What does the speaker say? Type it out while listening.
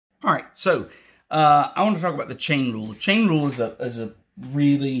All right, so I want to talk about the chain rule. The chain rule is a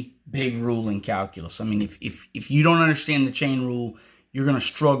really big rule in calculus. I mean, if you don't understand the chain rule, you're going to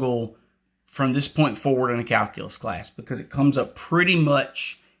struggle from this point forward in a calculus class because it comes up pretty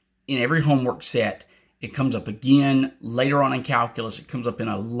much in every homework set. It comes up again later on in calculus. It comes up in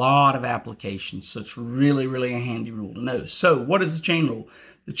a lot of applications. So it's really, really a handy rule to know. So what is the chain rule?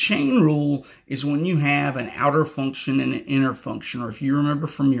 The chain rule is when you have an outer function and an inner function, or if you remember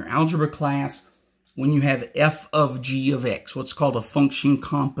from your algebra class, when you have f of g of x, what's called a function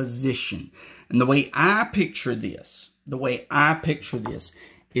composition. And the way I picture this,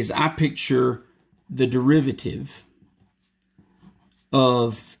 is I picture the derivative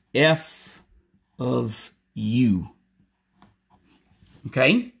of f of u.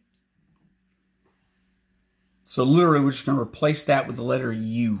 Okay? So literally, we're just going to replace that with the letter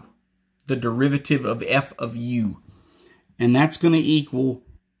u, the derivative of f of u. And that's going to equal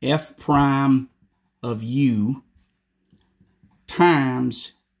f prime of u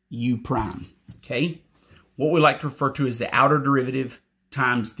times u prime. Okay? What we like to refer to as the outer derivative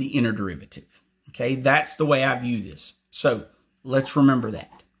times the inner derivative. Okay? That's the way I view this. So let's remember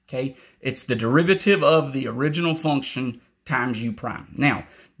that. Okay? It's the derivative of the original function times u prime. Now,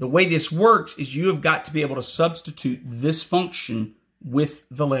 the way this works is you have got to be able to substitute this function with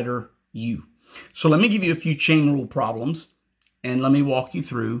the letter u. So let me give you a few chain rule problems, and let me walk you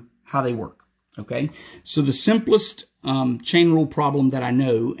through how they work. Okay? So the simplest chain rule problem that I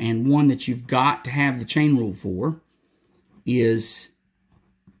know, and one that you've got to have the chain rule for, is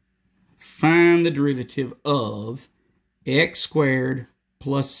find the derivative of x squared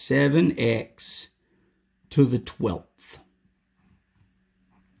plus 7x to the 12th.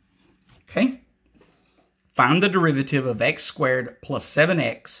 Okay? Find the derivative of x squared plus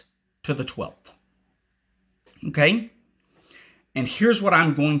 7x to the 12th. Okay? And here's what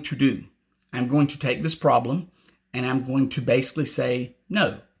I'm going to do. I'm going to take this problem and I'm going to basically say,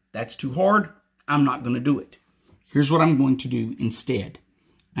 no, that's too hard. I'm not going to do it. Here's what I'm going to do instead.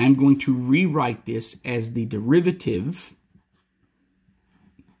 I'm going to rewrite this as the derivative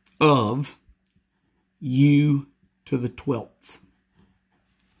of u to the 12th.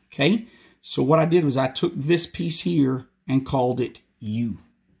 Okay? So what I did was I took this piece here and called it u.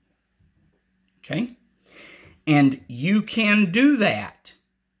 Okay? And you can do that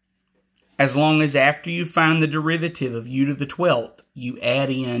as long as after you find the derivative of u to the 12th, you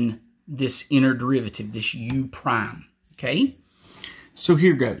add in this inner derivative, this u prime. Okay? So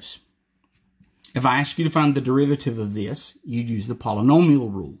here goes. If I ask you to find the derivative of this, you'd use the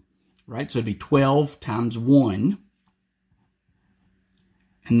polynomial rule. Right? So it'd be 12 times 1.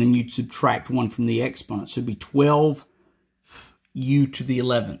 And then you'd subtract 1 from the exponent. So it'd be 12 u to the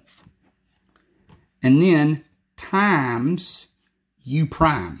 11th. And then times u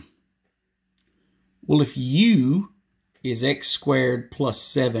prime. Well, if u is x squared plus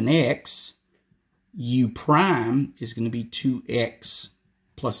 7x, u prime is going to be 2x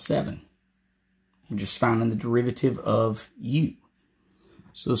plus 7. We're just finding the derivative of u.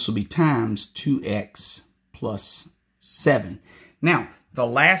 So this will be times 2x plus 7. Now, the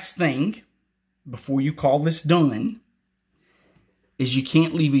last thing before you call this done is you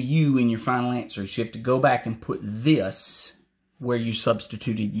can't leave a u in your final answer. So you have to go back and put this where you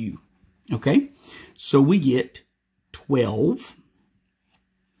substituted u. Okay? So we get 12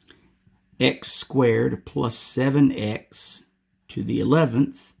 x squared plus 7x to the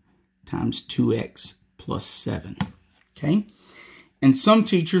 11th times 2x plus 7. Okay? And some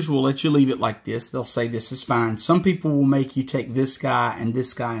teachers will let you leave it like this. They'll say this is fine. Some people will make you take this guy and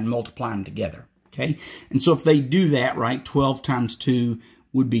multiply them together. Okay? And so if they do that, right, 12 times 2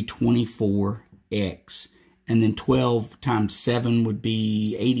 would be 24x. And then 12 times 7 would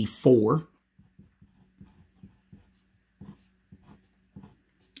be 84.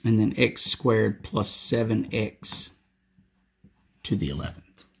 And then x squared plus 7x to the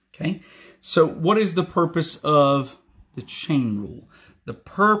 11th. Okay? So what is the purpose of the chain rule? The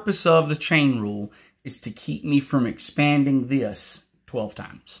purpose of the chain rule is to keep me from expanding this 12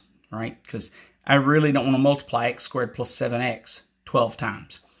 times, right? Because I really don't want to multiply x squared plus 7x 12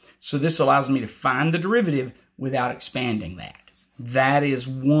 times. So this allows me to find the derivative without expanding that. That is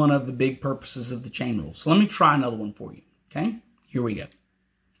one of the big purposes of the chain rule. So let me try another one for you, okay? Here we go.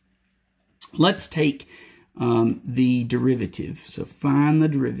 Let's take the derivative. So find the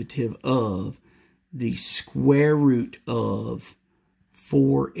derivative of the square root of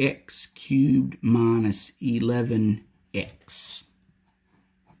 4x cubed minus 11x.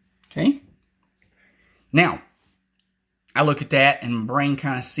 Okay? Now, I look at that and my brain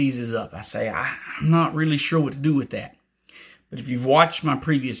kind of seizes up. I say, I'm not really sure what to do with that. But if you've watched my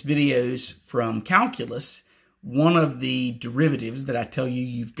previous videos from calculus, one of the derivatives that I tell you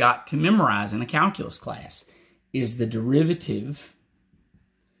you've got to memorize in a calculus class is the derivative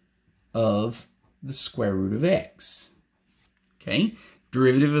of the square root of x. Okay?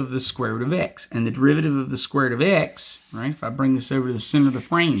 Derivative of the square root of x. And the derivative of the square root of x, right, if I bring this over to the center of the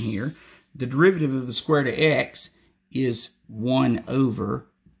frame here, the derivative of the square root of x is 1 over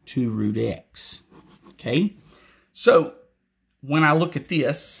 2 root x. Okay? So, when I look at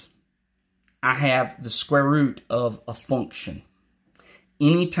this, I have the square root of a function.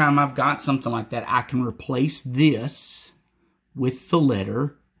 Anytime I've got something like that, I can replace this with the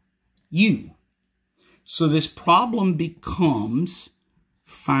letter u. So this problem becomes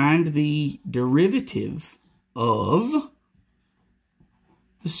find the derivative of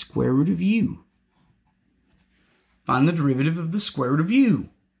the square root of u. Find the derivative of the square root of u.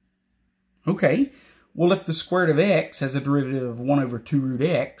 Okay, well, if the square root of x has a derivative of 1 over 2 root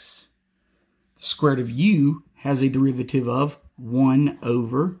x, the square root of u has a derivative of 1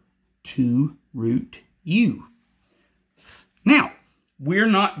 over 2 root u. Now, we're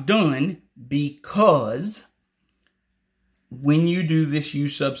not done, because when you do this u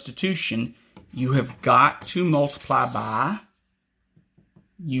substitution, you have got to multiply by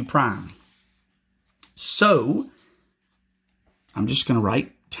u prime. So, I'm just going to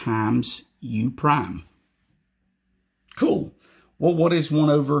write times u prime. Cool. Well, what is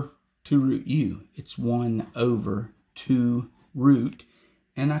 1 over 2 root u? It's 1 over 2 root,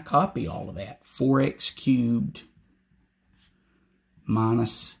 and I copy all of that. 4x cubed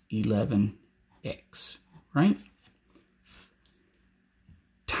minus 11x, right?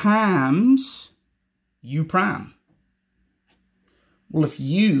 Times u prime. Well, if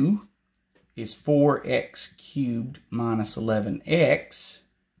u is 4x cubed minus 11x,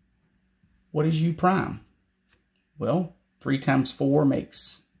 what is u prime? Well, 3 times 4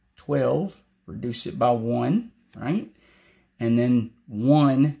 makes 12. Reduce it by 1, right? And then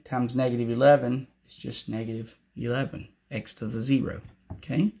 1 times negative 11 is just negative 11. X to the 0,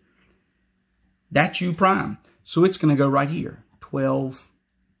 okay? That's u prime. So it's going to go right here. 12x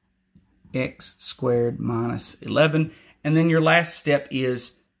squared minus 11. And then your last step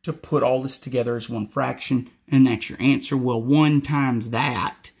is to put all this together as one fraction, and that's your answer. Well, 1 times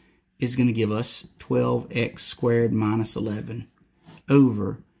that is going to give us 12x squared minus 11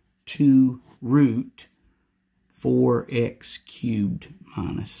 over 2 root 4x cubed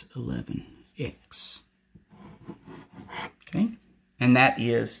minus 11x. Okay? And that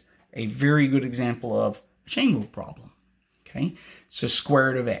is a very good example of a chain rule problem. Okay? So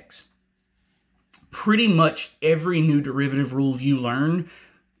square root of x. Pretty much every new derivative rule you learn,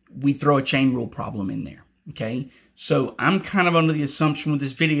 we throw a chain rule problem in there. Okay? So I'm kind of under the assumption with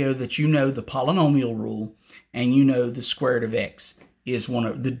this video that you know the polynomial rule and you know the square root of x is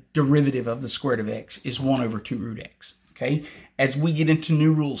the derivative of the square root of x is 1 over 2 root x. Okay? As we get into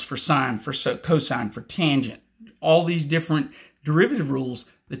new rules for sine, for cosine, for tangent, all these different derivative rules,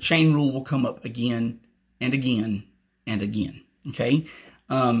 the chain rule will come up again and again and again. Okay?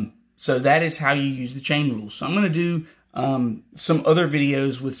 So that is how you use the chain rule. So I'm going to do some other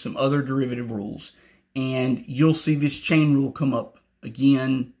videos with some other derivative rules, and you'll see this chain rule come up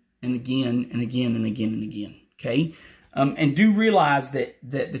again and again and again and again and again. Okay? And do realize that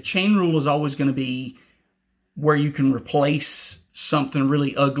the chain rule is always going to be where you can replace something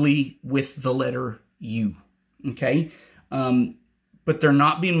really ugly with the letter u. Okay? But they're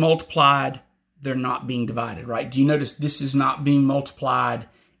not being multiplied. They're not being divided, right? Do you notice this is not being multiplied?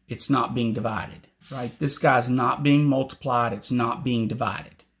 It's not being divided, right? This guy's not being multiplied. It's not being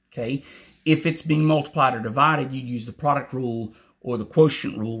divided, okay? If it's being multiplied or divided, you use the product rule or the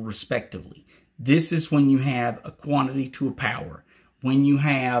quotient rule, respectively. This is when you have a quantity to a power, when you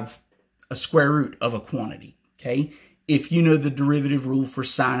have a square root of a quantity, okay? If you know the derivative rule for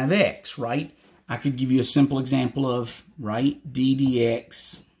sine of x, right? I could give you a simple example of, right, d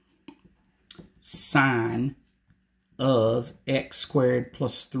dx sine of x squared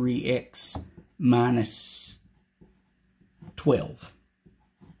plus 3x minus 12.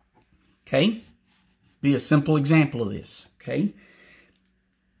 Okay? Be a simple example of this, okay?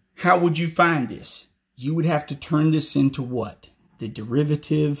 How would you find this? You would have to turn this into what? The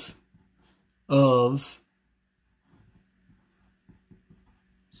derivative of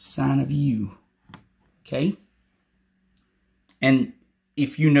sine of u. Okay? And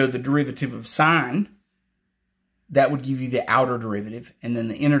if you know the derivative of sine, that would give you the outer derivative, and then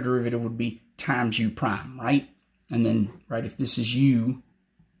the inner derivative would be times u prime, right? And then, right, if this is u,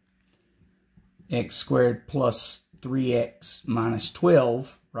 x squared plus 3x minus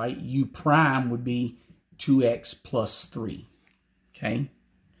 12, right, u prime would be 2x plus 3, okay?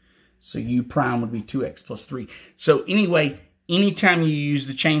 So u prime would be 2x plus 3. So anyway, anytime you use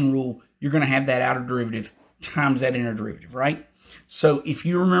the chain rule, you're going to have that outer derivative times that inner derivative, right? So if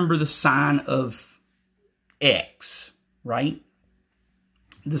you remember the sign of x, right?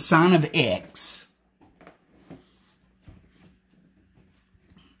 The sign of x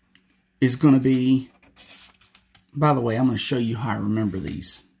is going to be, by the way, I'm going to show you how I remember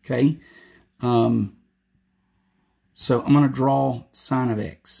these, okay? So I'm going to draw sign of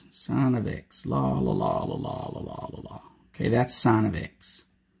x, la, la, la, la, la, la, la, la, la. Okay, that's sign of x,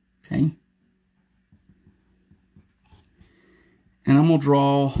 okay? And I'm going to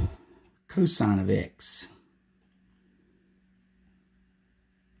draw cosine of x.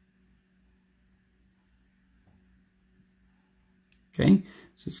 Okay,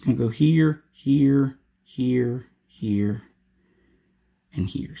 so it's going to go here, here, here, here, and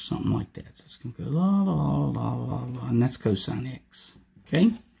here, something like that. So it's going to go la, la, la, la, la, la, and that's cosine x.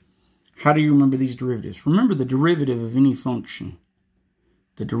 Okay? How do you remember these derivatives? Remember the derivative of any function.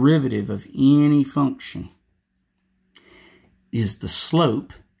 The derivative of any function is the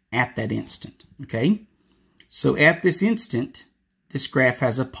slope at that instant. Okay? So at this instant, this graph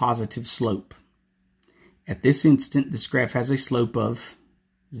has a positive slope. At this instant, this graph has a slope of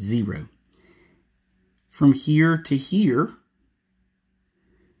 0. From here to here,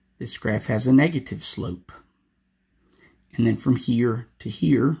 this graph has a negative slope. And then from here to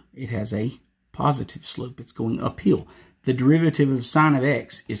here, it has a positive slope. It's going uphill. The derivative of sine of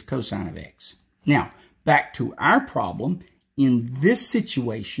x is cosine of x. Now, back to our problem. In this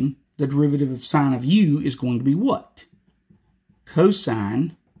situation, the derivative of sine of u is going to be what?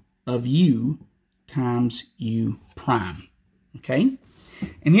 Cosine of u times u prime. Okay?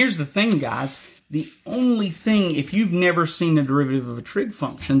 And here's the thing, guys. The only thing, if you've never seen a derivative of a trig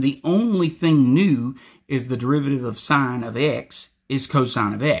function, the only thing new is the derivative of sine of x is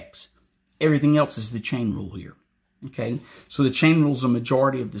cosine of x. Everything else is the chain rule here. Okay? So the chain rule is a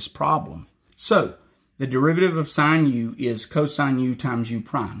majority of this problem. So, the derivative of sine u is cosine u times u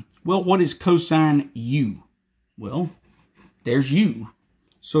prime. Well, what is cosine u? Well, there's u.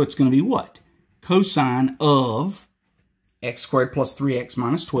 So it's going to be what? Cosine of x squared plus 3x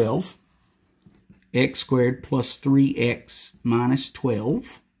minus 12. X squared plus 3x minus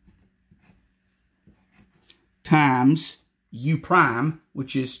 12 times u prime,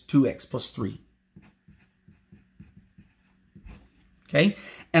 which is 2x plus 3. Okay?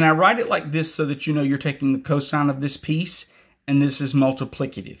 And I write it like this so that you know you're taking the cosine of this piece, and this is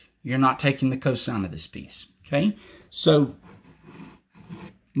multiplicative. You're not taking the cosine of this piece. Okay? So,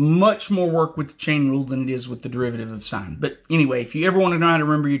 much more work with the chain rule than it is with the derivative of sine. But anyway, if you ever want to know how to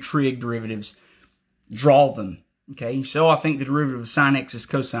remember your trig derivatives, draw them. Okay? So, I think the derivative of sine x is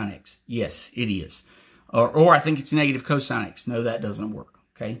cosine x. Yes, it is. Or I think it's negative cosine x. No, that doesn't work.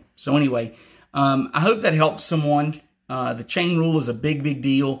 Okay? So, anyway, I hope that helps someone. The chain rule is a big, big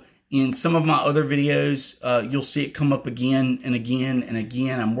deal. In some of my other videos, you'll see it come up again and again and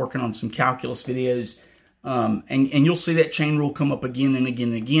again. I'm working on some calculus videos. And you'll see that chain rule come up again and again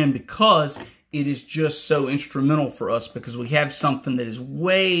and again because it is just so instrumental for us because we have something that is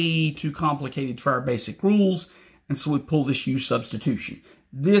way too complicated for our basic rules. And so we pull this u substitution.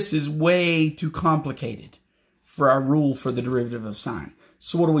 This is way too complicated for our rule for the derivative of sine.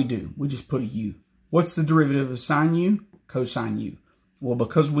 So what do? We just put a u. What's the derivative of sine u? Cosine u. Well,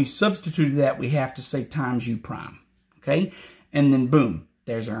 because we substituted that, we have to say times u prime. Okay? And then boom,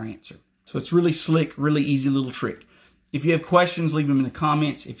 there's our answer. So it's really slick, really easy little trick. If you have questions, leave them in the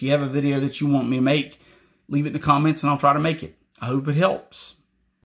comments. If you have a video that you want me to make, leave it in the comments and I'll try to make it. I hope it helps.